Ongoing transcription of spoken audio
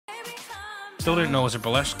Still didn't know it was a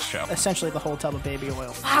burlesque show. Essentially the whole tub of baby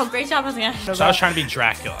oil. Wow, great job, Josiane. So I was trying to be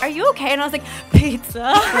Dracula. Are you okay? And I was like, pizza.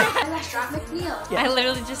 Restaurant McNeil. I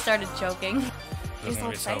literally just started joking. This is so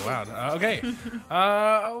gonna be so excited. loud. Okay.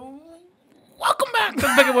 Welcome back to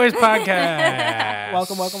the Bigger Boys podcast.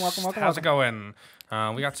 Welcome. How's it going?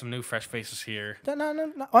 We got some new fresh faces here.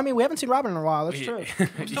 No. I mean, we haven't seen Robin in a while. That's true.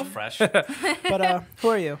 I'm still fresh. But who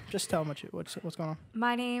are you? Just tell them what's going on.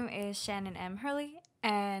 My name is Shannon M. Hurley,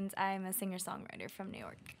 and I'm a singer-songwriter from New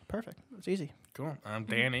York. Perfect. It's easy. Cool. I'm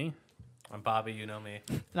Danny. I'm Bobby, you know me.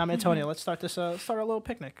 And I'm Antonio. Let's start this. Start our little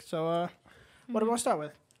picnic. So, what do we want to start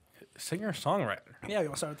with? Singer-songwriter. Yeah, you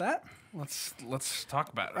want to start with that? Let's talk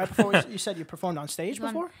about it. Right before you said you performed on stage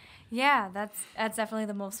before. Yeah, that's definitely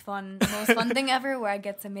the most fun thing ever, where I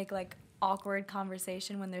get to make like awkward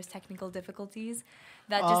conversation when there's technical difficulties.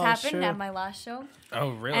 That just happened at my last show. Oh,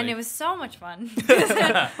 really? And it was so much fun.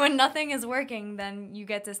 When nothing is working, then you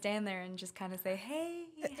get to stand there and just kind of say, "Hey,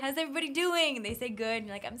 how's everybody doing?" And they say, "Good." And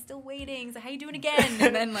you're like, "I'm still waiting. So how you doing again?"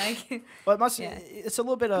 And then like, Well, it must. Yeah. It's a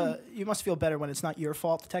little bit. You must feel better when it's not your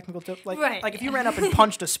fault. The technical, Right. Like if you ran up and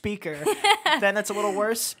punched a speaker, then it's a little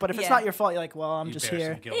worse. But if it's Yeah. not your fault, you're like, well, I'm You just bear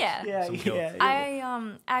here. some guilt. Yeah. Some guilt. Yeah.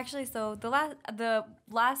 I actually, so the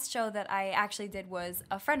last show that I actually did was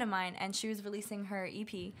a friend of mine, and she was releasing her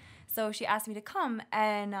EP. So she asked me to come,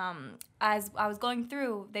 and as I was going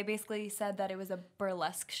through, they basically said that it was a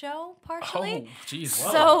burlesque show, partially. Oh, jeez.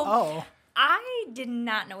 So Oh, I did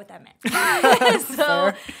not know what that meant. So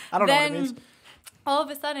fair. I don't know what it means. all of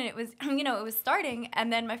a sudden it was, it was starting,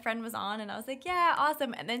 and then my friend was on, and I was like, yeah,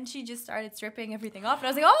 awesome. And then she just started stripping everything off, and I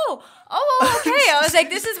was like, oh, okay. I was like,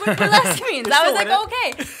 this is what burlesque means. I was like,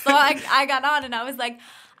 okay. So I got on, and I was like,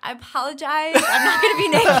 I apologize. I'm not going to be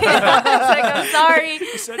naked. I was like, I'm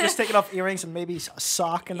sorry. So just taking off earrings and maybe a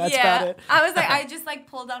sock, and that's yeah. about it. I was like, I just like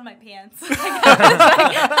pulled down my pants.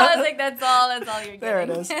 I was like, that's all you're getting. There it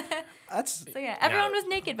is. That's. So yeah, everyone was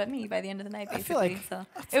naked but me by the end of the night, I basically. feel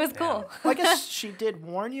like- so it was cool. Well, I guess she did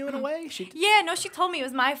warn you in a way. Yeah, no, she told me it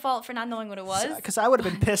was my fault for not knowing what it was. Because I would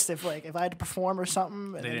have been pissed if I had to perform or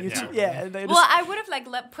something. And They then didn't you know. and they Well, just, I would have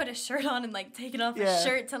like put a shirt on and like taken off Yeah. a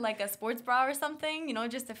shirt to like a sports bra or something,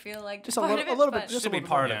 just to feel like Just a part little- of it, a little bit- but- just To a be little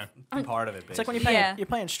part bit. of part of it. it's like when Yeah. you're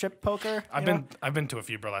playing strip poker. I've you know? been to a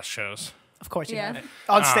few burlesque shows. Of course, you Yeah. have.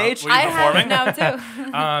 On stage. were you I have performing? now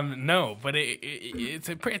too. No, but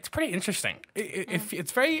it's pretty interesting. It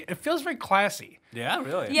feels very classy. Yeah,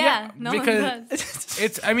 really. Yeah, no one because does.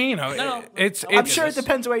 it's. I mean, No. it's. I'm sure it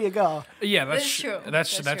depends where you go. Yeah, That's true.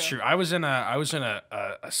 That's That's true. true. I was in a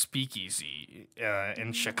speakeasy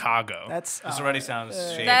in Chicago. That's This already sounds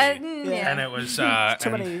shady. That, Yeah. And it was too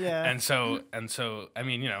and, many, yeah. and so I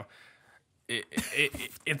mean,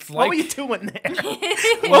 it's like What were you doing there?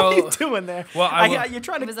 What well, were you doing there? well, you're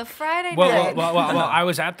trying It to. was a Friday well, night. well, I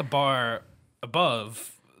was at the bar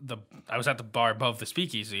above the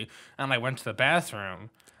speakeasy, and I went to the bathroom,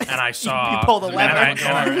 and I saw you pulled a lever. and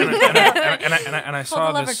I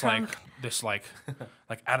saw the lever, this like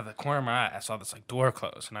out of the corner of my eye, I saw this like door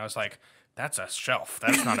close, and I was like, that's a shelf,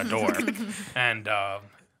 that's not a door,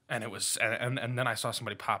 and it was and then I saw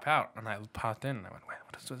somebody pop out, and I popped in, and I went, wait,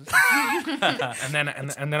 what is this? and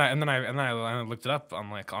then I looked it up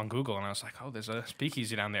on Google, and I was like, oh, there's a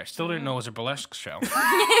speakeasy down there. Still didn't know it was a burlesque show.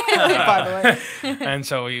 By the way, And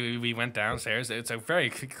so we went downstairs. It's a very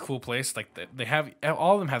cool place. Like they have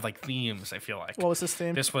all of them have like themes. I feel like what was this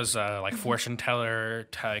theme? this was like fortune teller,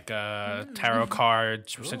 like tarot card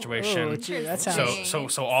situation. Oh, gee, that sounds.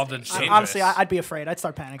 So all the Honestly, I'd be afraid. I'd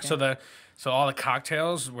start panicking. So all the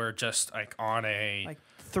cocktails were just like on a like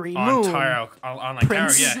 3 on moon. tarot on like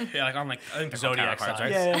Prince. tarot, yeah, like on like I think they're called tarot Zodiac cards,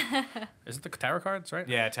 signs. right? Yeah. Is it the tarot cards, right?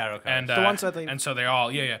 Yeah, tarot cards. And The ones that they- and so they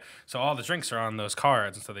all yeah. So all the drinks are on those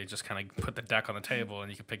cards, and so they just kind of put the deck on the table, and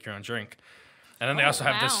you can pick your own drink. And then they also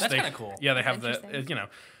have this. wow. That's they- kinda cool. Yeah, they have the Interesting.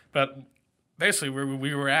 but basically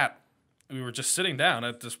we were just sitting down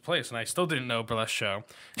at this place, and I still didn't know burlesque show,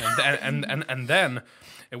 and then.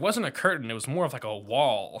 It wasn't a curtain. It was more of like a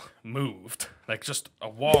wall moved, like just a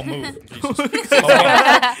wall moved. Jesus.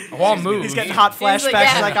 A wall moved. He's getting hot flashbacks. like,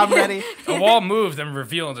 yeah. He's like, I'm ready. A wall moved and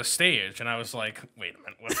revealed a stage, and I was like, "Wait a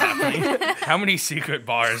minute, what's happening? How many secret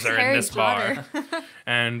bars are in Harry this bar?" Potter.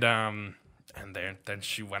 And then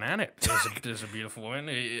she went at it. It was a beautiful woman,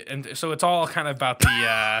 and so it's all kind of about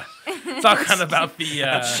the. It's all kind of about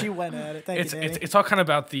the. She went at it. Thank It's you, Danny. it's all kind of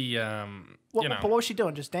about the. What, you know. But what was she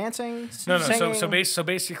doing? Just dancing? No. Singing, So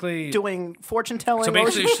basically. doing fortune telling. So What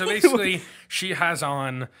was basically, she- she has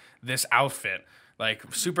on this outfit, like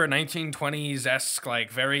super 1920s esque,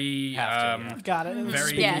 like very Have to, yeah. Got it. Very-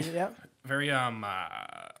 Speakeasy, Yeah. yeah. very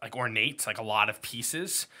like ornate, like a lot of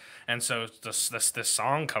pieces. And so this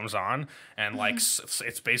song comes on, and like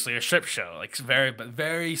it's basically a strip show, like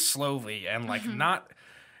very slowly, and like it's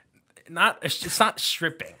not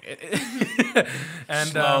stripping. And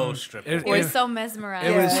Slow stripping. We're so mesmerized.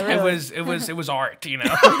 It was art, you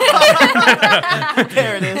know.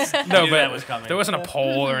 There it is. No, knew but that was coming. there wasn't a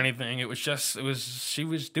poll or anything. She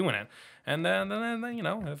was doing it, and then you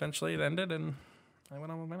know, eventually it ended, and I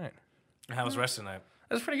went on with my night. How was rest of the night?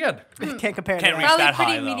 It was pretty good. Can't compare to Can't that. reach Probably that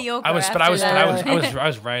pretty high, though. mediocre. I was after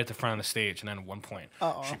that. right at the front of the stage, and then at one point,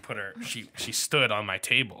 Uh-oh. she stood on my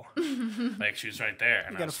table, like she was right there,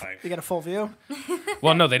 and I was like, You got a full view?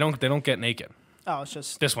 well, no, they don't get naked. Oh, it's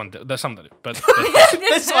just This one, there's some that do, but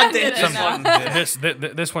this one did. This one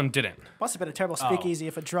did. this one didn't. Must have been a terrible speakeasy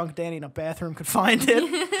if a drunk Danny in a bathroom could find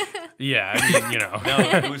it. Yeah, I mean, you know. No,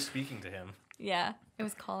 who was speaking to him? Yeah, it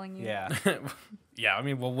was calling you. Yeah. Yeah, I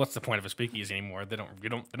mean, well, what's the point of a speakeasy anymore? They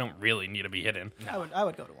don't really need to be hidden. I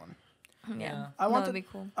would go to one. Yeah. I That wanted would be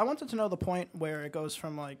cool. I wanted to know the point where it goes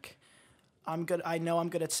from like I know I'm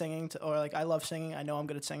good at singing to, or like I love singing, I know I'm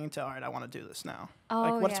good at singing to, all right, I want to do this now. Oh,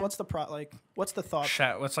 like yeah. what's the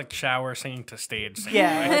thought? What's like shower singing to stage singing?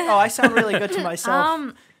 Yeah, like, I sound really good to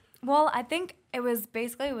myself. Well, I think it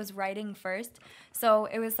was writing first. So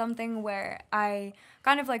it was something where I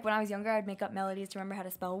kind of like when I was younger, I'd make up melodies to remember how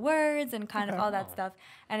to spell words and kind of all that stuff.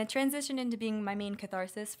 And it transitioned into being my main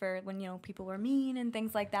catharsis for when, you know, people were mean and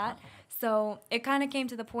things like that. So it kind of came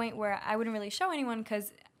to the point where I wouldn't really show anyone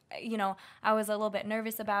because, you know, I was a little bit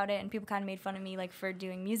nervous about it, and people kind of made fun of me like for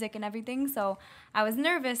doing music and everything. So I was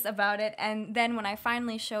nervous about it. And then when I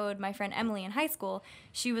finally showed my friend Emily in high school,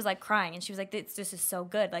 she was like crying, and she was like, this is so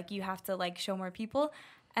good. Like, you have to like show more people.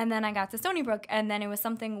 And then I got to Stony Brook, and then it was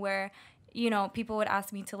something where, you know, people would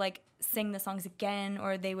ask me to like sing the songs again,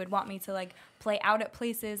 or they would want me to like play out at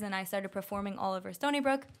places, and I started performing all over Stony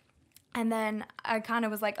Brook. And then I kind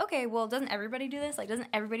of was like, okay, well, doesn't everybody do this? Like, doesn't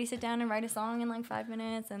everybody sit down and write a song in like 5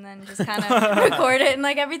 minutes and then just kind of record it and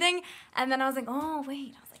like everything? And then I was like, oh,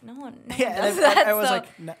 wait. I was like, no one does that. I was So-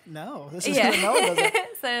 like, no, this is yeah. no, it doesn't.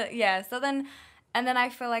 So yeah, so then, and then I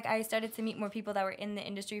feel like I started to meet more people that were in the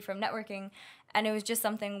industry from networking, and it was just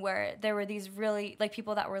something where there were these really like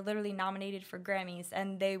people that were literally nominated for Grammys,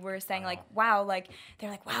 and they were saying like, wow, like they're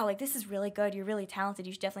like, wow, like this is really good, you're really talented,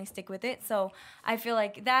 you should definitely stick with it. So I feel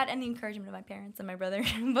like that, and the encouragement of my parents and my brother,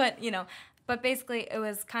 but you know. But basically, it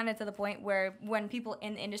was kind of to the point where when people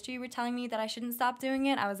in the industry were telling me that I shouldn't stop doing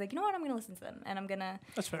it, I was like, you know what, I'm going to listen to them, and I'm going to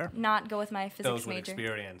That's fair. not go with my physics Those with major.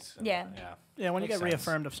 experience. Yeah. Yeah. Yeah, when you Makes get sense.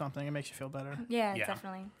 reaffirmed of something, it makes you feel better. Yeah, Yeah.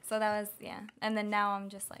 definitely. So that was, yeah. And then now I'm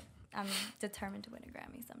just like, I'm determined to win a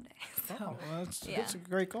Grammy someday. So, Oh, well, that's Yeah. a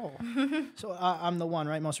great goal. So I'm the one,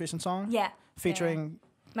 right? Most recent song? yeah. Featuring,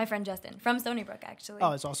 My friend Justin from Stony Brook, actually.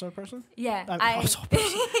 oh, it's also a person? yeah. Also a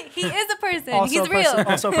person. He is a person. Also He's a person, real.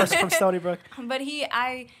 also a person from Stony Brook. But he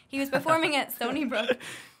was performing at Stony Brook,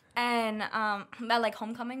 and at like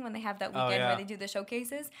homecoming when they have that weekend yeah. where they do the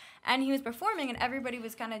showcases, and he was performing, and everybody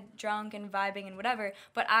was kind of drunk and vibing and whatever,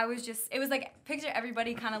 but I was just, it was like, picture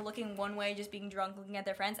everybody kind of looking one way, just being drunk, looking at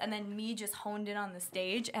their friends, and then me just honed in on the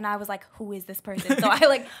stage, and I was like, who is this person? So I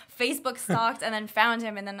like Facebook stalked and then found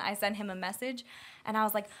him, and then I sent him a message. And I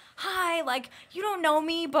was like, hi, like, you don't know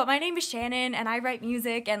me, but my name is Shannon, and I write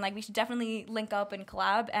music, and, like, we should definitely link up and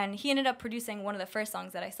collab. And he ended up producing one of the first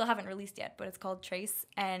songs that I still haven't released yet, but it's called Trace,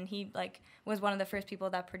 and he, like, was one of the first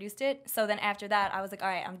people that produced it. So then after that, I was like, all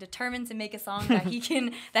right, I'm determined to make a song that he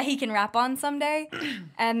can rap on someday.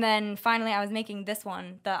 And then finally, I was making this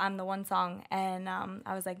one, the I'm the One song, and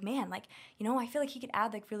I was like, man, like, you know, I feel like he could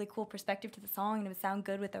add, like, really cool perspective to the song, and it would sound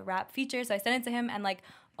good with a rap feature. So I sent it to him, and, like,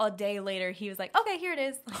 a day later, he was like, okay, here it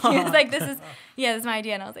is. He was like, this is my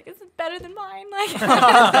idea. And I was like, this is better than mine. Like,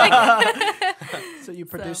 So you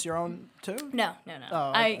produce your own too? no. Oh,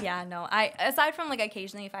 okay. I aside from, like,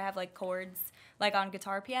 occasionally if I have, like, chords, like, on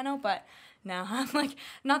guitar, piano, but no, I'm, like,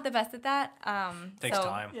 not the best at that. Takes so,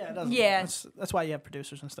 time. Yeah, it doesn't. Yeah. That's why you have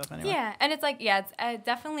producers and stuff anyway. Yeah, and it's, like, yeah, it's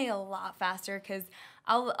definitely a lot faster because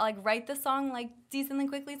I'll, like, write the song, like, decently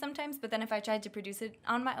quickly sometimes, but then if I tried to produce it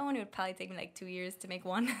on my own, it would probably take me, like, 2 years to make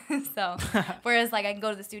one. So, whereas, like, I can go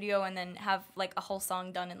to the studio and then have, like, a whole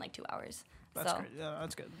song done in, like, 2 hours. That's so. great. Yeah,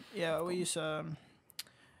 that's good. Yeah, we used to.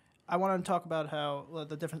 I want to talk about how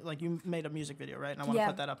the different. Like you made a music video, right? And I want to Yeah.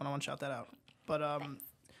 put that up and I want to shout that out. But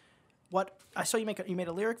what I saw you made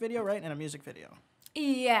a lyric video, right, and a music video.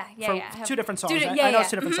 Yeah. For I have two different songs. two di- right? yeah, I know yeah. it's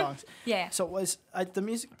two different Mhm. songs. Yeah. So was the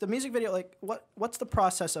music video like what's the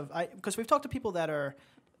process of because we've talked to people that are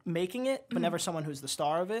making it, but never someone who's the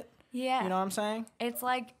star of it. Yeah. You know what I'm saying? It's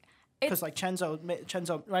like Because like Chenzo, right?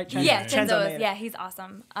 Chenzo, Yeah, Chenzo made is, it. yeah, he's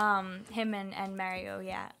awesome. Him and Mario,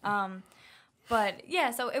 yeah. But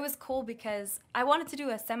yeah, so it was cool because I wanted to do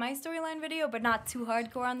a semi-storyline video, but not too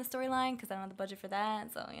hardcore on the storyline because I don't have the budget for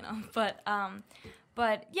that. So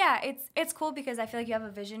but yeah, it's cool because I feel like you have a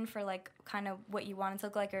vision for like kind of what you want it to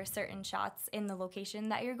look like or certain shots in the location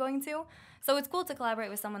that you're going to. So it's cool to collaborate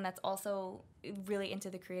with someone that's also really into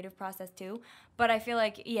the creative process too. But I feel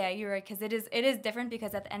like, yeah, you're right, because it is different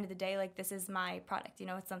because at the end of the day, like this is my product, you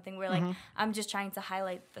know, it's something where like I'm just trying to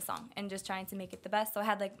highlight the song and just trying to make it the best. So I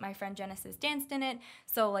had like my friend Genesis danced in it.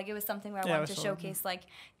 So like it was something where I wanted to showcase like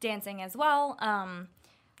dancing as well.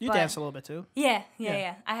 You danced a little bit too. Yeah.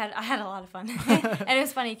 I had a lot of fun. And it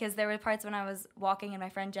was funny because there were parts when I was walking and my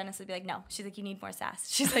friend Janice would be like, no. She's like, you need more sass.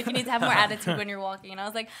 She's like, you need to have more attitude when you're walking. And I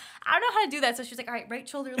was like, I don't know how to do that. So she's like, all right, right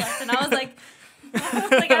shoulder left. And I was like,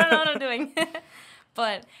 I don't know what I'm doing.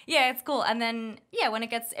 But yeah, it's cool. And then, yeah, when it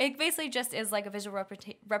basically just is like a visual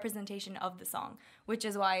representation of the song, which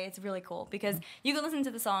is why it's really cool because you can listen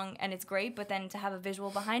to the song and it's great, but then to have a visual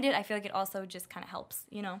behind it, I feel like it also just kind of helps,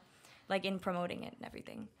 you know? Like in promoting it and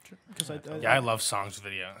everything. I love songs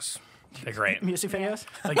videos. They're great. Music videos.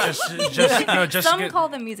 Like just Some call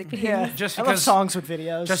them music videos. Yeah, just I love because songs with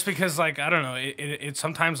videos. Just because like I don't know, it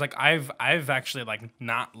sometimes like I've actually like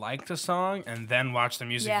not liked a song and then watched the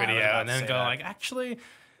music Yeah. video I was about and to then say go that. like actually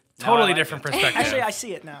I totally like different it. perspective. Actually, I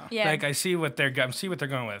see it now. Yeah. Like I see what they're going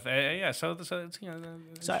with. Yeah, so it's you know.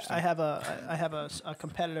 So I have a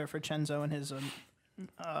competitor for Chenzo and his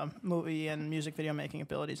movie and music video making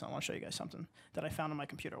abilities. I want to show you guys something that I found on my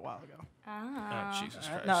computer a while ago. Ah. Oh, Jesus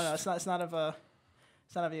Christ. No, it's not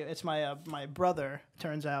of you. It's my brother.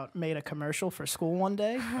 Turns out made a commercial for school one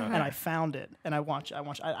day, and I found it, and I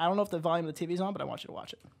don't know if the volume of the TV's on, but I want you to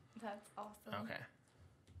watch it. That's awesome. Okay.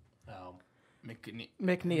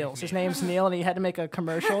 McNeil's. His name's Neil, and he had to make a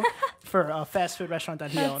commercial for a fast food restaurant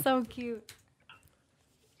that he That's owned. so cute.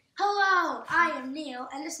 Hello, I am Neil,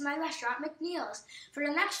 and this is my restaurant, McNeil's. For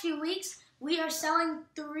the next few weeks, we are selling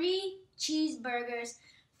 3 cheeseburgers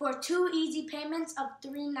for 2 easy payments of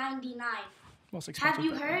 $3.99. Most expensive Have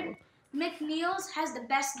you burger. heard? McNeil's has the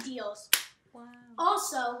best deals. Wow.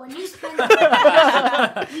 Also, when you spend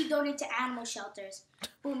we donate to animal shelters.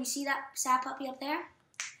 Boom, you see that sad puppy up there?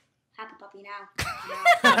 Happy puppy now.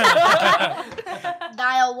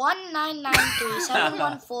 Dial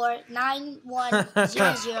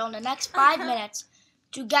 1-993-714-9100 in the next 5 minutes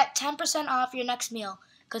to get 10% off your next meal.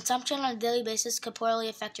 Consumption on a daily basis could poorly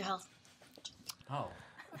affect your health. Oh.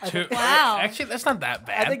 Wow. Actually, that's not that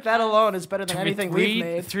bad. I think that alone is better than anything we've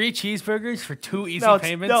made. 3 cheeseburgers for 2 easy No,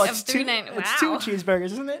 payments. it's two. $3.99. It's 2 Wow. cheeseburgers,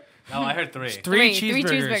 isn't it? Oh, I heard 3. Three Three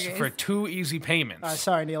cheeseburgers cheeseburgers. for 2 easy payments.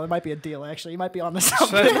 Sorry, Neil. It might be a deal. Actually, you might be on the So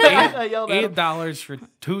something. that's I yelled at him. $8 for 2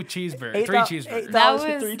 cheeseburgers. 3 $8 cheeseburgers. That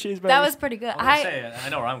for was 3 cheeseburgers. that was pretty good. I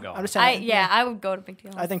know where I'm going. I'm just saying. I would go to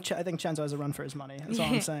McDonald's. I think Chenzo has a run for his money. That's all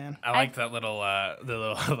I'm saying. I like that little,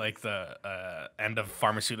 like the end of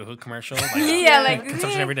pharmaceutical commercial. Like, Yeah, like,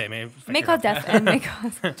 consumption every day. make all death and make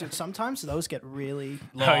all. Dude, sometimes those get really.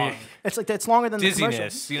 Long. yeah. It's like it's longer than the commercial.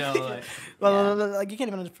 Dizziness, you know, like Well, like you can't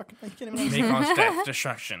even fucking. You can't even. Make cause death,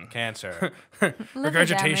 destruction, cancer.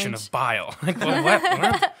 regurgitation damage. of bile. Like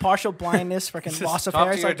what? Partial blindness, freaking loss of Talk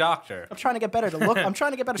hair. to It's your like, doctor. I'm trying to get better to look. I'm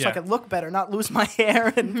trying to get better so I Yeah. can look better, not lose my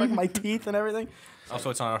hair and fucking my teeth and everything.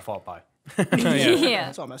 Also, it's not our fault, bye. Yeah.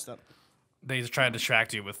 It's all messed up. They just try to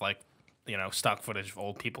distract you with like, stock footage of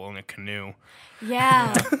old people in a canoe.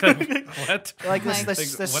 Yeah. What? Like Like- this what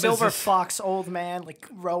is silver this? fox old man like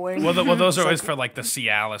rowing. Well, those are It's always like- for like the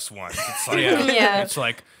Cialis ones. It's like, Yeah. it's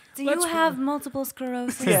like Do you have multiple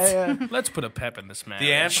sclerosis? yeah, yeah. let's put a pep in this man.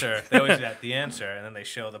 The answer. They always do that. The answer, and then they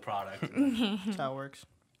show the product. That's how it works.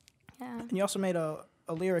 Yeah. And you also made a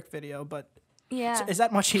lyric video, but Yeah. is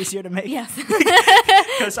that much easier to make? Yes.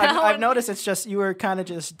 Because I've noticed it's just you were kind of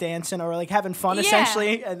just dancing or like having fun Yeah.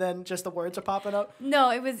 essentially, and then just the words are popping up.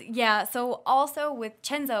 No, it was, yeah. So also with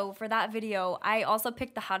Chenzo for that video, I also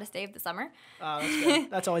picked the hottest day of the summer. Oh, that's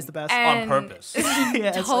good. That's always the best. And- On purpose. Yeah,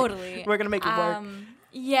 it's like, Totally. we're gonna make it work.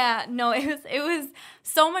 Yeah, no, it was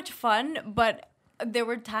so much fun, but there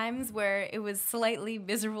were times where it was slightly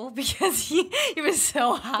miserable because he was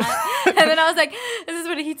so hot. And then I was like, this is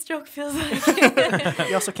what a heat stroke feels like.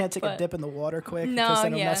 You also can't take a but- dip in the water quick No, because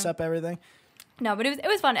then it'll yeah. mess up everything. No, but it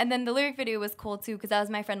was fun. And then the lyric video was cool too because that was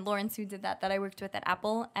my friend Lawrence who did that I worked with at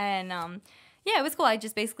Apple. And yeah, it was cool. I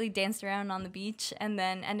just basically danced around on the beach and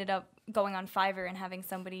then ended up going on Fiverr and having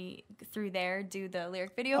somebody through there do the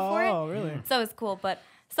lyric video for it. Oh, really? So it was cool. But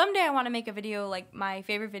someday I want to make a video. Like my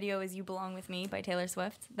favorite video is "You Belong with Me" by Taylor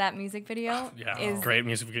Swift. That music video Yeah, is great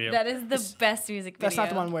music video. that is the best music video. That's not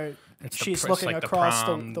the one where It's the she's pr- looking like across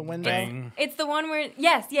prom the window. thing. It's the one where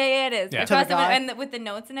yeah, it is. Yeah. Across To the the window, guy? and with the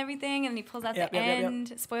notes and everything, and he pulls out Yep, the yep, yep, yep.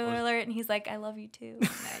 end. Spoiler alert, and he's like, "I love you too." And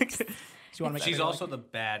I just- You wanna make She's that also the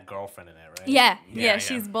bad girlfriend in it, right? yeah, Yeah.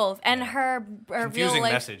 she's both, and her Confusing real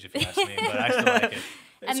like message, if you ask me, but I still like it.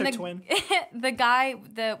 It's and her the twin. the guy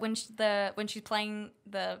when she's playing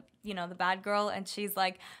the the bad girl and she's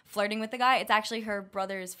like flirting with the guy, it's actually her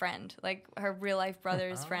brother's friend, like her real life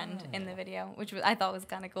brother's friend in the video, which I thought was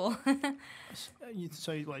kind of cool.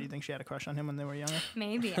 So you think she had a crush on him when they were younger?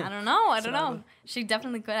 Maybe, I don't know. I don't I know. would- She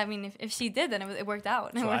definitely could. I mean, if she did, then it worked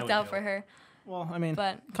out. It So I worked would out do for it. her. Well, I mean,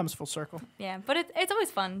 But comes full circle. yeah, but it's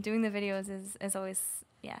always fun doing the videos. Is always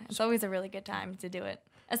it's always a really good time to do it,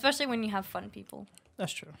 especially when you have fun people.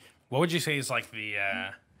 That's true. What would you say is like the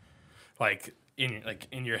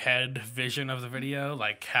in your head vision of the video?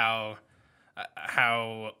 Like how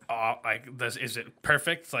is it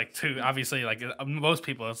perfect? Like to obviously like most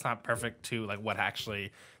people, it's not perfect to like what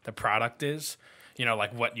actually the product is. You know,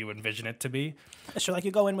 like what you envision it to be. That's true. Like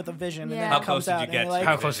you go in with a vision, and Yeah. then How it comes close did out, you and get you're to like,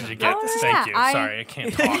 How close did you get? Oh, Thank yeah, you. I- Sorry, I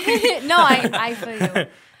can't talk. No, I feel you.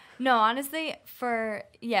 No, honestly, for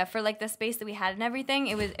like the space that we had and everything,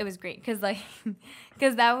 it was great because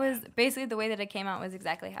that was basically the way that it came out was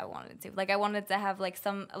exactly how I wanted it to. Like I wanted to have like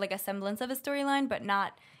a semblance of a storyline, but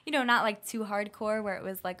not not like too hardcore where it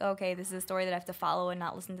was like, okay, this is a story that I have to follow and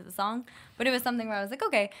not listen to the song. But it was something where I was like,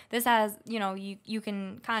 okay, this has you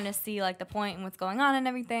can kind of see like the point and what's going on and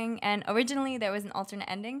everything. And originally there was an alternate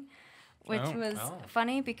ending, which was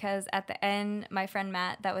funny because at the end, my friend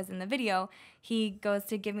Matt, that was in the video, he goes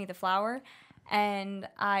to give me the flower, and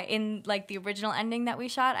in like the original ending that we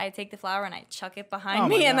shot, I take the flower and I chuck it behind Oh my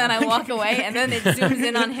me, and then God. I walk away, and then it zooms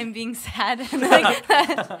in on him being sad,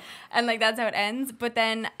 and like that's how it ends. But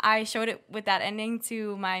then I showed it with that ending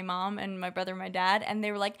to my mom and my brother and my dad, and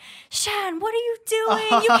they were like, "Shan, what are you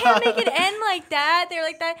doing? You can't make it end like that." They were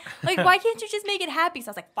like that, like, why can't you just make it happy? So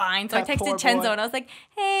I was like, fine. So I That poor texted Chenzo boy. and I was like,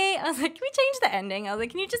 hey, can we change the ending? I was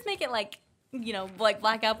like, can you just make it like like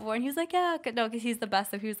blackout before? And he was like, yeah, no, because he's the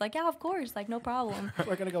best. So he was like, yeah, of course, like no problem.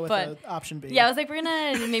 we're gonna go with But- option B. Yeah, I was like, we're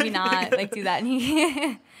gonna maybe not like do that, and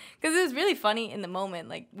he, because it was really funny in the moment,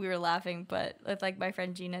 like we were laughing, but with like my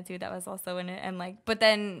friend Gina too, that was also in it, and like, but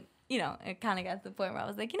then it kind of got to the point where I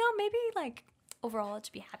was like, maybe like overall it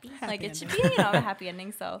should be happy like it should be a happy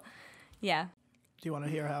ending. So yeah, Do you want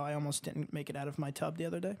to hear how I almost didn't make it out of my tub the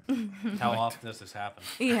other day? How often does this happen?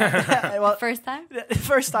 yeah. Well, First time.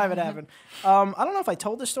 first time it happened. I don't know if I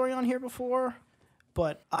told this story on here before,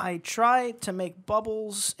 but I tried to make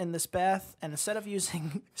bubbles in this bath, and instead of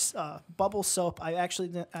using bubble soap, I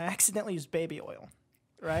accidentally used baby oil.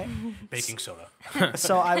 Right. Baking soda.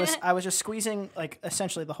 So I was just squeezing like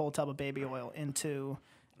essentially the whole tub of baby oil into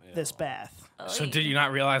this bath. So did you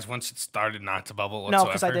not realize once it started not to bubble No, whatsoever?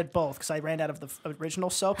 because I did both. Because I ran out of the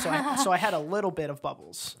original soap, so I had a little bit of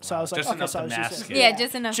bubbles. So I was like, Just okay, enough so I to was mask just it. Yeah,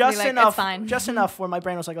 just enough. just to be like, enough, It's fine. just enough where my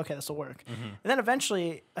brain was like, okay, this will work. And then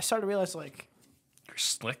eventually I started to realize like You're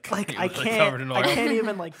slick. like You I look covered in can't oil. I can't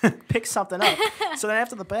even like pick something up. So then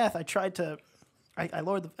after the bath, I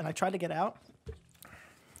lowered and I tried to get out.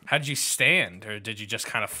 How did you stand, or did you just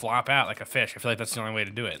kind of flop out like a fish? I feel like that's the only way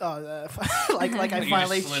to do it. Like I just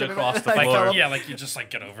finally slid should across the have. floor. Yeah, like you just like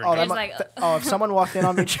get over Oh, it. that It's mu- like- if someone walked in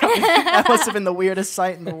on me, that must have been the weirdest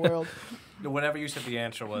sight in the world. Whatever you said the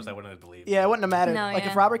answer was, I wouldn't have believed. Yeah, it wouldn't have mattered. No, Like yeah.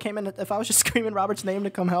 if Robert came in, if I was just screaming Robert's name to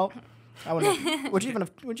come help, I wouldn't. Would you even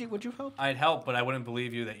have? Would you help? I'd help, but I wouldn't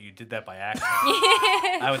believe you that you did that by accident.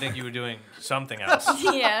 I would think you were doing something else.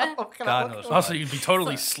 yeah. God knows. Also, what. you'd be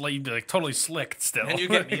totally like totally slicked still. And you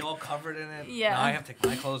get me all covered in it. Yeah. Now I have to take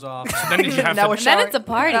my clothes off. Then did you have Now to? we're Then showering- it's a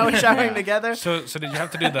party. Now we're showering together. So did you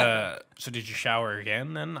have to do the? So did you shower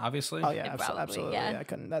again then? Obviously. Oh yeah, Probably, absolutely. yeah. Yeah, I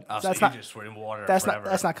couldn't. That, Oh, so that's you not. just were in water That's forever.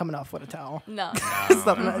 not. That's not coming off with a towel. No. It's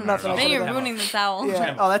nothing else Then with you're a towel. ruining the towel. Yeah.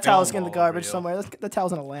 have Oh, that towel's film in the all over garbage you. somewhere. The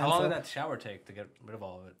towel's in a How long did landfill. that shower take to get rid of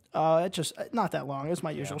all of it? It just not that long. It was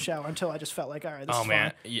my usual shower until I just felt like, all right, this Oh is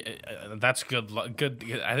man, fine. yeah, that's good.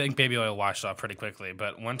 Good. I think baby oil washed off pretty quickly.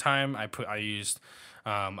 But one time I used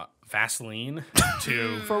Vaseline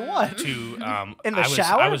to For what? to In the I was,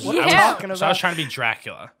 shower? I was, What are you I was, talking So I was about? trying to be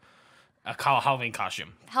Dracula, a Halloween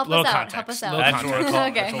costume. Help Little us out. context, Help us little out. That's what context. we're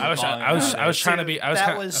calling. Okay. That's what I we're was calling I was it. trying to be. I was that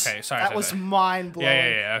kind was okay. Sorry. that sorry, was sorry. mind blowing.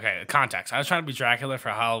 Yeah. Okay. Context. I was trying to be Dracula for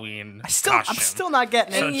Halloween. I'm costume. still not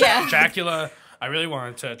getting So it. Yeah. Dracula, I really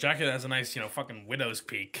wanted to. Dracula has a nice, fucking widow's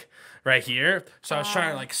peak right here. So I was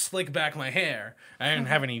trying to like slick back my hair. I didn't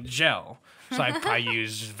have any gel, so I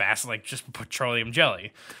used Vaseline, like just petroleum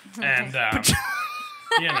jelly, and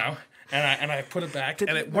you know. And I put it back,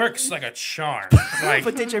 and it works like a charm. Like,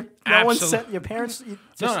 But did no one absolute- set your parents?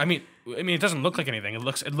 no, I mean, it doesn't look like anything. It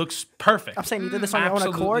looks perfect. I'm saying you did this on your own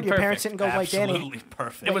Absolutely accord. Your parents perfect. didn't go like Danny. Absolutely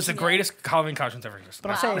perfect. It was the greatest Halloween costumes ever existed.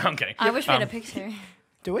 But I'm saying- No, I'm kidding. I wish we had a picture.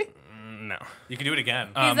 Do we? No. You can do it again.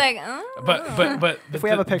 He's like, oh. But If we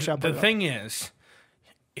have a picture, I'll put the it up. thing is,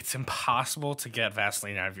 it's impossible to get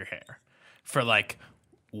Vaseline out of your hair for like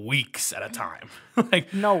weeks at a time.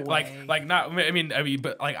 Like No like way. like not. I mean,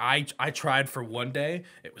 but like I tried for one day,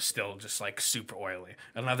 it was still just like super oily.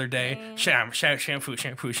 Another day, shampoo,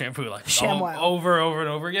 like ShamWow. over and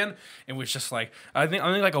over again. It was just like I think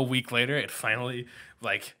only like a week later, it finally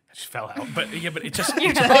like just fell out. But yeah, but it just.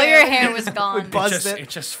 It just all your hair was gone. buzzed it. it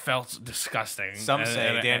just felt disgusting. Some say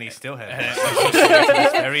And- Danny still has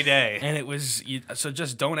this every day. and it was so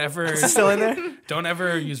just don't ever Still in there? don't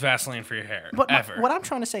ever use Vaseline for your hair But ever. what I'm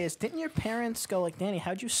trying to say is, didn't your parents go like, Danny,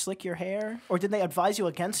 how'd you slick your hair? Or did they advise you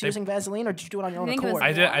against using Vaseline, or did you do it on your own think it was accord?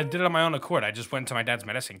 I did it on my own accord. I just went to my dad's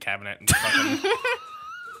medicine cabinet and fucking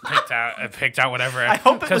picked out whatever. I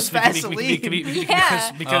hope it was because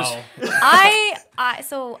Yeah. because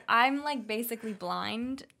So I'm like basically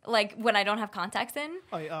blind, like when I don't have contacts in.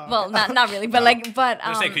 Oh, yeah, Well, not really, but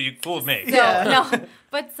I say, could you fooled me? So, no,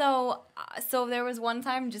 but so there was one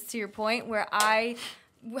time, just to your point, where I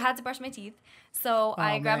had to brush my teeth. So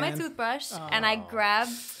I grabbed my man. toothbrush and I grabbed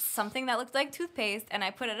something that looked like toothpaste and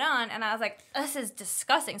I put it on and I was like, this is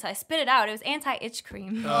disgusting. So I spit it out. It was anti-itch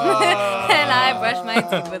cream. and I brushed my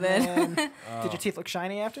teeth with it. Man. Did your teeth look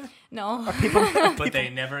shiny after? No. But they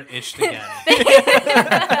never itched again.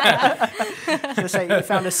 To say you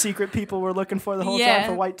found a secret people were looking for the whole time Yeah.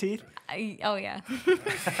 for white teeth? Oh, yeah.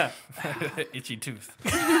 itchy tooth.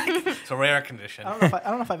 It's a rare condition. I don't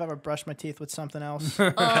know if I've ever brushed my teeth with something else.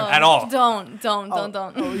 At all. Don't.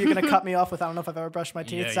 Oh, you're gonna cut me off with I don't know if I've ever brushed my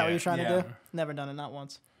teeth. Yeah, Is that what yeah, you're trying yeah. to do? Never done it, not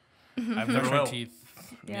once. I've never will. my teeth.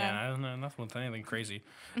 Yeah. Yeah, I don't know nothing with anything crazy.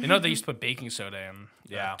 You know they used to put baking soda in.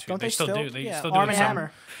 Yeah. Don't they still do. They yeah, still do Arm it and some-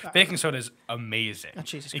 Hammer. Baking soda is amazing. Oh,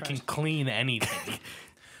 Jesus it can Christ. clean anything.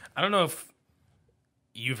 I don't know if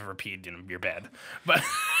you've ever peed in your bed, but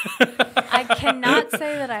I cannot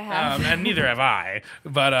say that I have. and neither have I.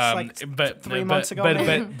 But like but 3 but, months ago, but,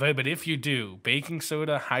 maybe? but if you do, baking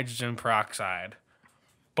soda, hydrogen peroxide,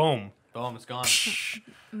 boom. Boom, it's gone.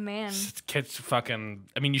 Man. Kids fucking.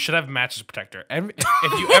 I mean, you should have a mattress protector.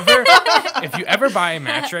 If you ever buy a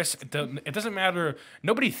mattress, it doesn't matter.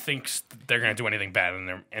 Nobody thinks they're gonna do anything bad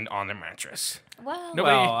on their mattress. Well,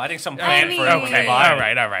 Nobody. Well, I think some I plan mean- for everyone Okay, to buy all it.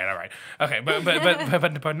 right. Okay,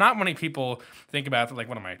 but not many people think about like,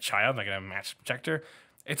 what am I, a child? Like a mattress protector.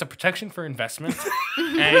 It's a protection for investment,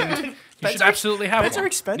 and you should absolutely have beds one. are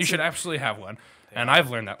expensive. You should absolutely have one, and I've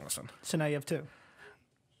learned that lesson. So now you have two.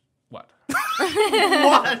 What?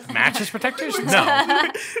 What? Mattress protectors? No.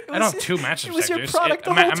 I don't have two mattress it was your protectors. product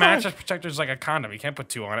the a whole time. mattress protector is like a condom. You can't put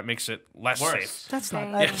two on. It makes it less Worse. safe. That's not.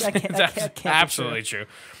 Okay. That can't, That's that can't be absolutely true.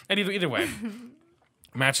 And either way,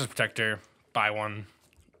 mattress protector, buy one.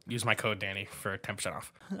 Use my code Danny for 10%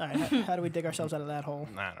 off. true. All right, how do we dig ourselves out of that hole?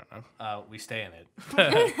 I don't know. We stay in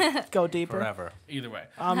it Go deeper. forever. Either way,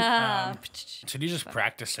 Ah. so do you just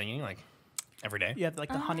practice singing like every day? You have like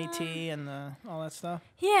the honey tea and the all that stuff.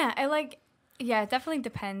 Yeah, it definitely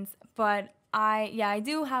depends. But I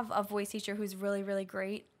do have a voice teacher who's really, really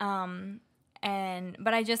great.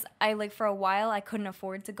 But I like for a while I couldn't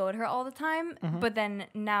afford to go to her all the time. But then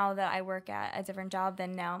now that I work at a different job,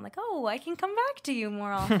 then now I'm like, oh, I can come back to you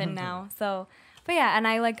more often now. So, but yeah, and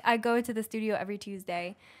I go to the studio every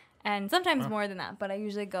Tuesday, and sometimes more than that. But I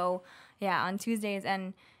usually go, on Tuesdays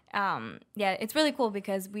and. It's really cool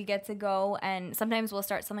because we get to go and sometimes we'll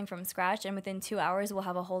start something from scratch and within 2 hours we'll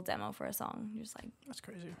have a whole demo for a song. You're just like That's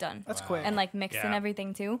crazy. done. That's quick. And like mixed and Yeah.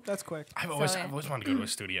 everything too. That's quick. I've So, always yeah. wanted to go to a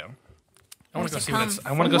studio. I want to go should see what come. it's.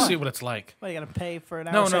 I want to go what? see what it's like. What, you gotta pay for an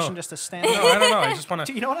hour No, session no. just to stand No, there? I don't know. I just want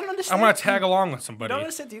Do to. you know what I don't I understand? want to tag along with You somebody. don't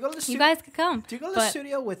understand? Do you go to the You studio? guys could come. Do you go to the but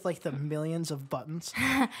studio with like the millions of buttons?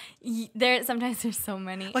 sometimes there's so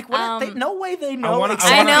many. Like what? No way they know wanna- I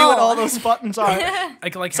exactly wanna- what all those buttons are.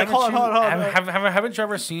 Like like, hold on. haven't you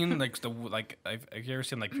ever seen like have you ever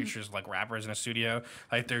seen like pictures of like rappers in a studio?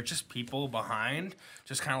 Like they're just people behind,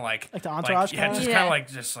 just kind of like Like the entourage yeah, kinda? just Yeah. kind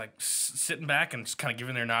of like sitting back and just kind of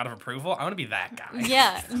giving their nod of approval. I want to be that guy.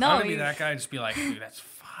 Yeah, no, I want to be you- that guy and just be like, dude, that's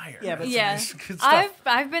fire. Yeah, but yeah, It's good stuff.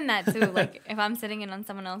 I've been that too. Like if I'm sitting in on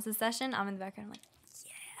someone else's session, I'm in the background. I'm like,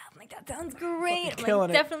 yeah, I'm like that sounds great. I'm killing like,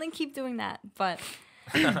 it. definitely keep doing that. But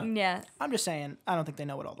yeah, I'm just saying, I don't think they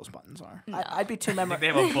know what all those buttons are. No. I'd be too I think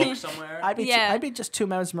they memorized. have a book somewhere. Yeah. I'd be just too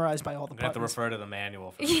mesmerized by all the I'm gonna have to buttons. refer to the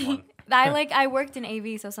manual for this one. I worked in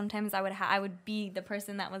AV, so sometimes I would be the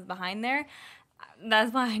person that was behind there.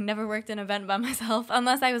 That's why I never worked an event by myself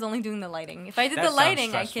unless I was only doing the lighting. If I did That the sounds lighting,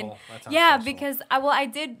 I stressful. can. That sounds Yeah, stressful. because I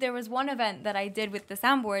did. There was one event that I did with the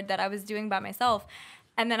soundboard that I was doing by myself.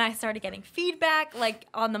 And then I started getting feedback, like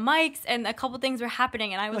on the mics, and a couple things were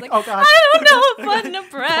happening, and I was like, oh, God. I don't know what button to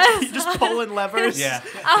press. You're just pulling levers. Yeah.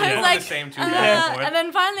 I Yeah. was like, The same two back and forth. and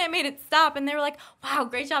then finally I made it stop, and they were like, "Wow,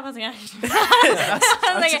 great job!" I was like,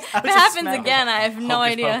 I was like, if it happens smelling. again, I have no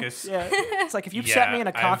Hocus idea. pocus. Yeah. It's like if you set me in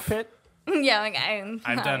a I've- cockpit, Yeah, like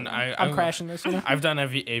I've done. I'm crashing this. You know? I've done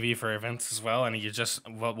AV for events as well, and you just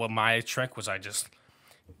what my trick was, I just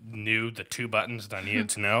knew the two buttons that I needed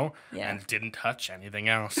to know Yeah. and didn't touch anything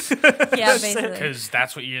else Yeah, basically. because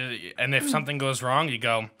that's what you. And if something goes wrong, you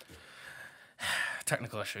go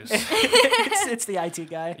technical issues. it's the IT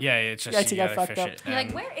guy. Yeah, it's just Yeah, I think you I gotta fucked fish up. it. You're like,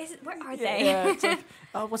 and- where are they? Yeah, it's like,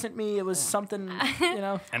 oh, it wasn't me. It was something, you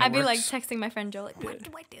know, and it I'd be like works- texting my friend Joe, like, what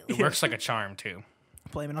do I do? it works like a charm too.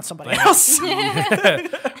 blaming on somebody else.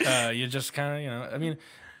 You just kind of, I mean,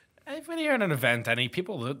 when you're at an event,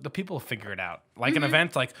 the people figure it out. Like Mm-hmm.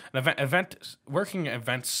 an event, working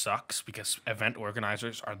events sucks because event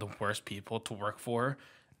organizers are the worst people to work for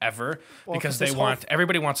ever Well, because 'cause they this whole- want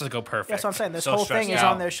everybody wants to go perfect. That's what I'm saying. This So whole thing stressed is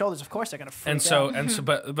out. on their shoulders. Of course, they're gonna freak And so out.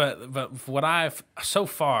 but what I've so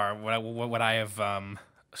far what I have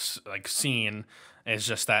like seen is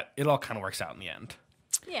just that it all kind of works out in the end.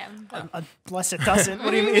 Yeah. Unless it doesn't.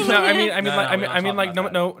 What do you mean? No, I mean, No, we don't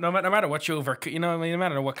talk about no matter what you no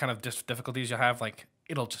matter what kind of difficulties you have, like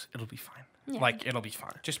it'll be fine. Yeah. Like it'll be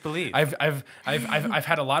fine. Just believe. I've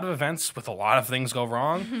had a lot of events with a lot of things go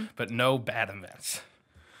wrong, but no bad events.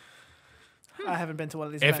 I haven't been to one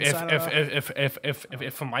of these If events. I don't know.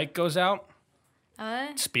 if a mic goes out,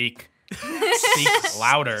 Uh, speak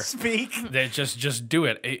louder. Speak. They just do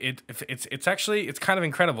it. It's actually it's kind of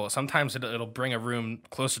incredible. Sometimes it'll bring a room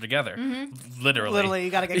closer together. Literally. Literally,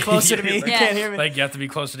 you gotta get closer to me. You Yeah. can't hear me. Like you have to be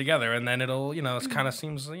closer together, and then it'll it kind of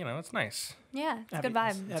seems it's nice. yeah, it's a Have good you-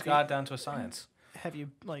 vibe. Have you, God down to a science. have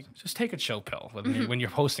you like? Just take a chill pill when you're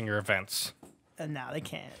hosting your events. No, they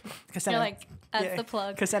can't. Because You're like, that's the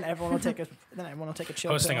plug. Because then everyone will take a chill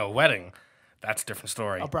Hosting pill. a wedding, that's a different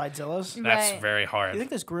story. A bridezillas. You That's Right. very hard. think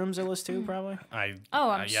there's groomzillas too? Probably. Oh,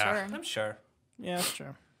 I'm yeah. sure. I'm sure. Yeah, that's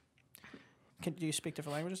true. Do you speak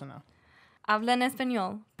different languages or no? Habla en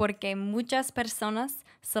español porque muchas personas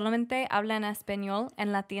solamente hablan español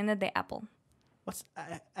en la tienda de Apple. What's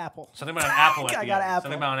Apple? Something about an apple at I the got end. apple.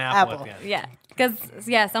 Something about an apple, Apple. at the end. Yeah,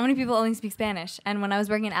 because so many people only speak Spanish, and when I was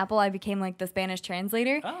working at Apple, I became like the Spanish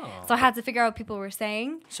translator. Oh. So I had to figure out what people were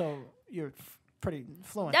saying. So you're pretty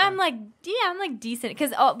fluent. I'm then. like decent.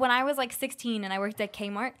 Because when I was like 16 and I worked at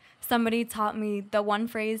Kmart, somebody taught me the one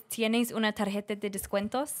phrase, "Tienes una tarjeta de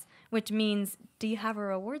descuentos," which means, do you have a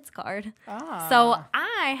rewards card? Ah. So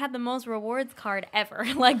I had the most rewards card ever,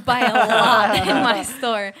 like by a lot in my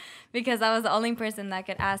store, because I was the only person that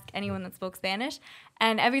could ask anyone that spoke Spanish.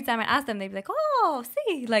 And every time I asked them, they'd be like, "Oh,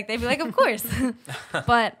 sí." Like, they'd be like, "Of course."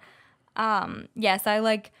 But, yes,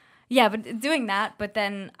 but doing that, but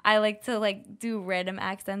then I like to like do random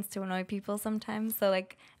accents to annoy people sometimes. So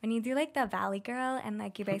like when you do like the Valley Girl and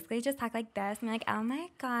like you basically just talk like this and you're like, "Oh my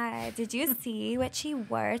God, did you see what she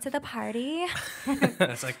wore to the party?"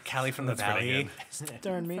 That's like Callie from the That's pretty Valley.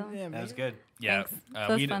 Darn me. So- Yeah, That was me. good. Yeah, Thanks. That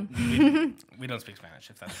was fun. we don't speak Spanish.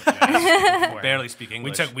 If that's what you asked before. Barely speak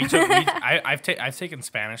English. I've taken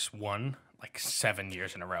Spanish like 7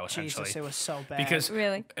 years in a row essentially. Jesus, it was so bad. Because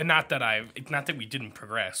Really? and not that we didn't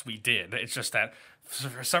progress, we did. It's just that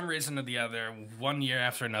for some reason or the other, 1 year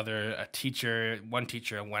after another, one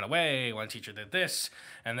teacher went away, one teacher did this,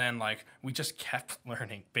 and then like we just kept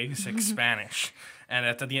learning basic Spanish, and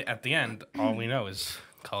at the end, all we know is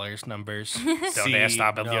colors, numbers, donde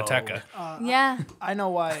está no. biblioteca. Yeah. I know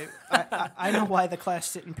why. I know why the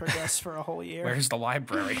class didn't progress for a whole year. Where's the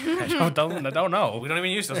library? I don't know. We don't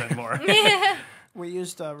even use those anymore. We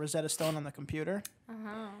used Rosetta Stone on the computer,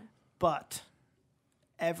 but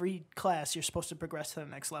every class you're supposed to progress to the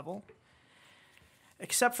next level,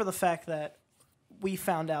 except for the fact that we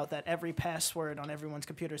found out that every password on everyone's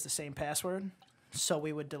computer is the same password, so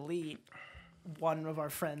we would delete one of our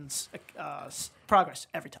friends' progress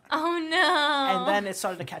every time. Oh no. And then it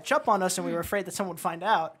started to catch up on us, and we were afraid that someone would find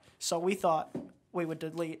out, so we thought we would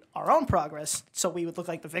delete our own progress so we would look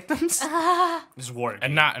like the victims. This is war.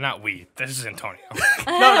 And not we. This is Antonio.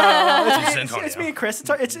 No, This is it's Antonio. me and Chris.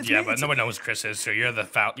 It's Yeah, me. but no one knows who Chris is, so you're the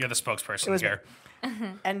spokesperson was me. here.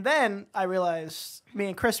 And then me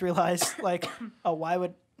and Chris realized, like, oh, why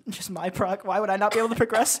would I not be able to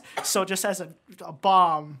progress? So just as a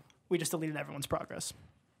bomb, we just deleted everyone's progress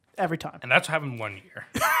every time. And that's what happened 1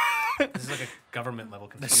 year. This is like a government level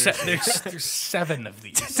There's, conspiracy. there's 7 of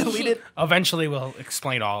these. Deleted, Eventually, we'll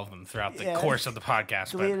explain all of them throughout the Yeah. course of the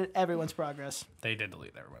podcast. But deleted everyone's progress. they did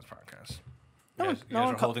delete everyone's podcast. No You one- guys, no you guys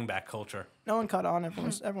one are co- holding back culture. No one caught on.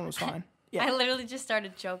 Everyone was fine. Yeah. I literally just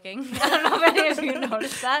started choking. I don't know if any of you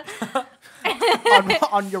noticed that.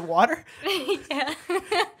 on your water. Yeah.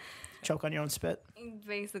 Choke on your own spit.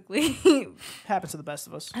 Basically. Happens to the best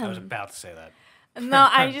of us. I was about to say that. No,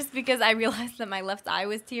 I just because I realized that my left eye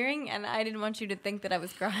was tearing and I didn't want you to think that I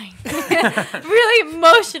was crying. Really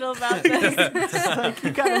emotional about this. Like,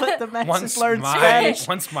 you gotta let the masses learn my Spanish.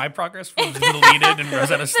 once my progress was deleted in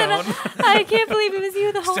Rosetta Stone. I can't believe it was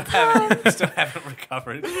you the whole time. Still haven't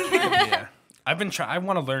recovered. Yeah, I've been trying. I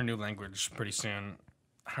want to learn a new language pretty soon.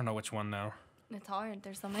 I don't know which one though. It's hard.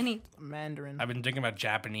 There's so many. Mandarin. I've been thinking about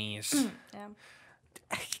Japanese. Yeah.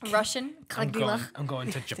 Russian. I'm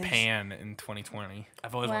going to Japan in 2020,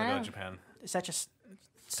 I've always wanted to go Wow. to Japan. Is that just?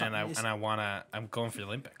 and I wanna. I'm going for the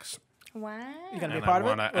Olympics. Wow. You gonna be a And part I of it?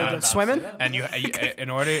 wanna- Or you I'm doing about swimming? And in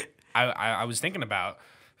order, I was thinking about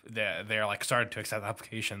they're like started to accept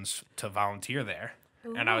applications to volunteer there,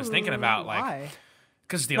 and I was thinking about like Why?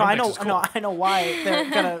 because the No, I Olympics know. is cool. No, I know why they're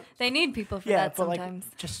gonna. They need people for Yeah, that but sometimes.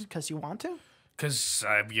 like, just because you want to. Because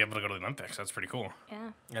I'd be able to go to the Olympics. That's pretty cool.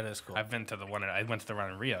 Yeah. That is cool. I've been to the one. I went to the run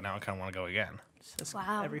in Rio. Now I kind of want to go again. Just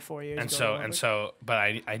Wow. Every 4 years. And go to so the and Olympics. so,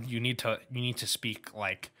 but you need to speak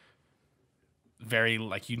like very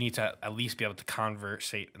like you need to at least be able to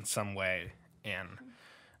conversate in some way in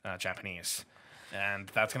Japanese, and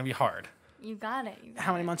that's gonna be hard. You got it. You got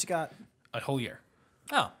How many months you got? A whole year.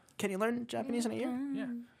 Oh. Can you learn Japanese in a year? Yeah.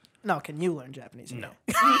 No, can you learn Japanese in a No.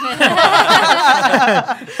 year?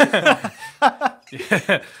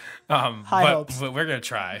 High but, hopes. but we're gonna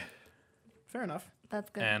try, Fair enough. That's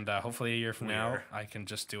good. and hopefully a year from We now are. I can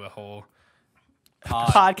just do a whole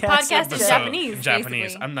Podcast. Podcast in episode. Japanese, Japanese.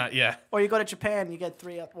 basically. I'm not. Yeah. Or you go to Japan, you get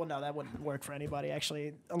 3. Well, no, that wouldn't work for anybody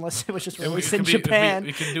actually, unless it was just It released could in be- Japan.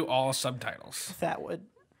 we could do all subtitles That would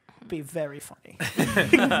be very funny.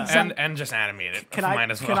 and just animate it. Can Might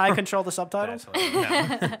I as well. can I control the subtitles? That's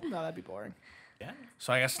hilarious. No. No, that'd be boring.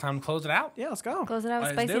 So I guess it's time to close it out. Yeah, let's go. Close it out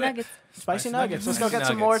with Let's spicy do it. nuggets. Spicy nuggets. Let's go Spicy get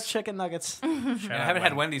some more nuggets. chicken nuggets. I haven't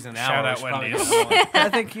had Wendy's in an Shout hour. out We should probably Wendy's. go for one. I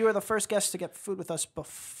think you were the first guest to get food with us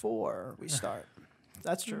before we start.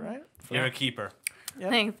 That's true, right? You're a keeper. Yep.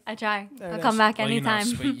 Thanks. I try. There I'll it come is. back Well,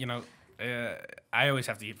 anytime. I always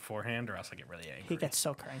have to eat beforehand, or else I get really angry. He gets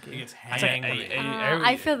so cranky. He gets It's like, hangry.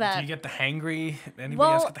 I feel that. Do you get the hangry? Anybody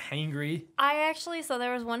Well- else get the hangry? I actually, so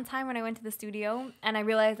there was one time when I went to the studio and I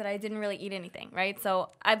realized that I didn't really eat anything, right? So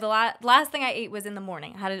the last thing I ate was in the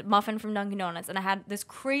morning. I had a muffin from Dunkin' Donuts and I had this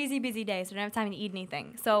crazy busy day, so I didn't have time to eat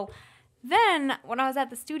anything. So then when I was at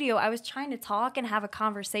the studio, I was trying to talk and have a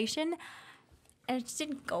conversation and it just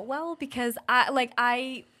didn't go well because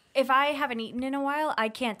if I haven't eaten in a while, I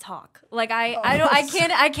can't talk. Like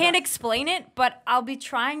I can't explain it, but I'll be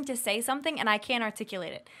trying to say something and I can't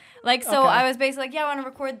articulate it. Like so Okay. I was basically like, yeah, I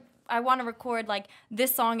want to record like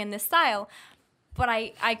this song in this style, but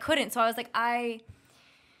I couldn't. So I was like,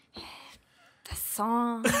 the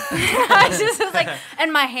song. I just was like,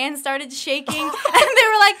 and my hands started shaking, and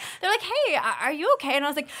they're like, hey, are you okay? And I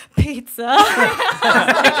was like, pizza.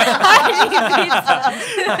 I need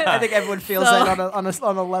pizza. I think everyone feels So- that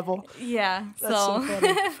on a level. Yeah. That's so So.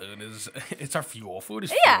 funny. Food is it's our fuel. Food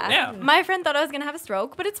is Yeah. fuel. Yeah. My friend thought I was gonna have a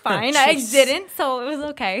stroke, but it's fine. I Jeez. didn't, so it was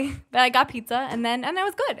okay. But I got pizza, and it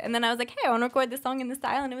was good. And then I was like, hey, I want to record this song in this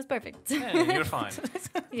style, and it was perfect. Yeah, you're fine.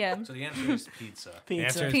 Yeah. So the answer is pizza. Pizza.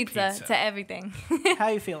 answer is Pizza pizza. to everything. How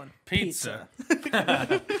you feeling? Pizza.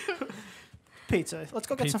 Pizza. Let's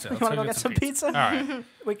go get Pizza. some. You Let's want to go get some pizza? All right.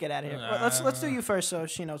 We get out of here. Well, let's do you first, so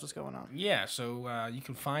she knows what's going on. Yeah. So you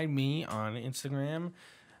can find me on Instagram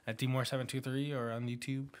at dmore723 or on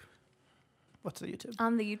YouTube. What's the YouTube?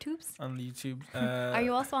 On the YouTubes? On the YouTube. Are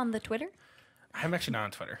you also on the Twitter? I'm actually not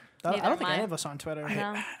on Twitter. I Neither don't think am any I. of us are on Twitter.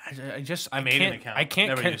 No. I made an account. I can't.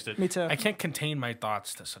 Never con- used it. Me too. I can't contain my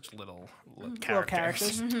thoughts to such little Little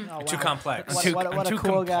characters. characters. Oh, Too wow. complex. What, Too- what, I'm what a too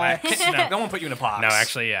cool complex. guy. No one put you in a box. No,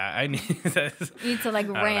 actually, yeah. I need. You need to like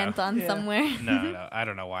don't rant know. on Yeah. somewhere. No. I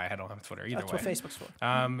don't know why I don't have Twitter either That's way. what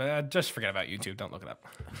Facebook's for. Just forget about YouTube. Don't look it up.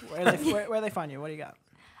 Where they find you? What do you got?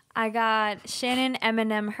 I got Shannon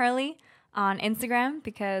Eminem Hurley on Instagram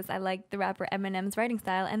because I like the rapper Eminem's writing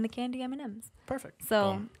style and the candy M&Ms. Perfect.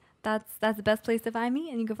 So Boom. that's the best place to find me,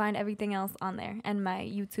 and you can find everything else on there. And my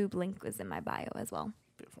YouTube link was in my bio as well.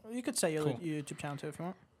 Beautiful. You could say your Cool. YouTube channel too if you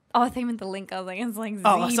want. Oh, I think with the link, I was like, it's like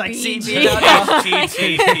Oh, it's like ZBG.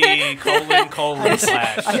 HTTP :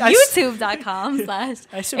 slash. YouTube.com/ I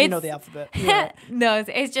assume you know It's- the alphabet. Yeah. No,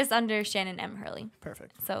 it's just under Shannon M. Hurley.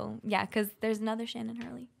 Perfect. So, yeah, because there's another Shannon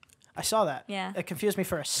Hurley. I saw that. Yeah. It confused me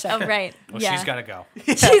for a Oh, second. right. Well, yeah. she's got to go.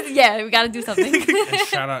 Yeah, we got to do something. And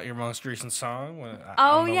shout out your most recent song.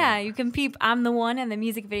 Oh, yeah. You can peep I'm the One and the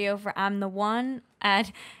music video for I'm the One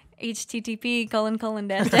at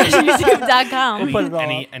http://youtube.com. Put it all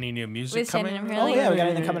Any new music With Shannon coming? and Oh Hurley. yeah, we got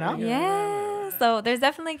anything coming out? Yeah. So there's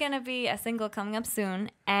definitely going to be a single coming up soon.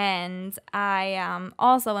 And I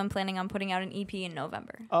also am planning on putting out an EP in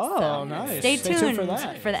November. Oh, So nice. Stay tuned for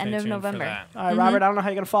that. for the end of tuned for November. that. All right, Robert. I don't know how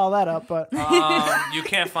you're gonna follow that up, but You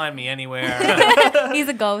can't find me anywhere. He's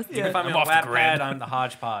a ghost. You can find me I'm on off the grid. Wattpad. I'm the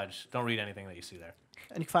hodgepodge. Don't read anything that you see there.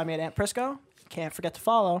 and you can find me at Aunt Prisco. Can't forget to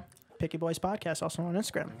follow Picky Boys Podcast also on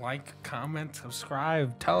Instagram. Like, comment,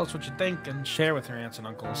 subscribe, tell us what you think, and share with your aunts and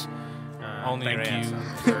uncles. Only thank your you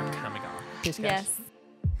aunts. for coming on. Peace, guys. Yes.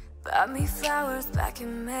 Bought me flowers back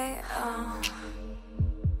in May,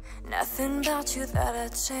 nothing about you that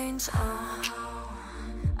I'd change,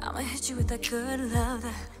 I'ma hit you with that good love,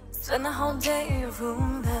 spend the whole day in your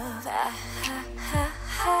room, love,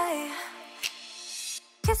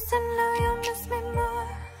 Guess I know you'll miss me more,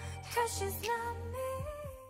 'cause she's not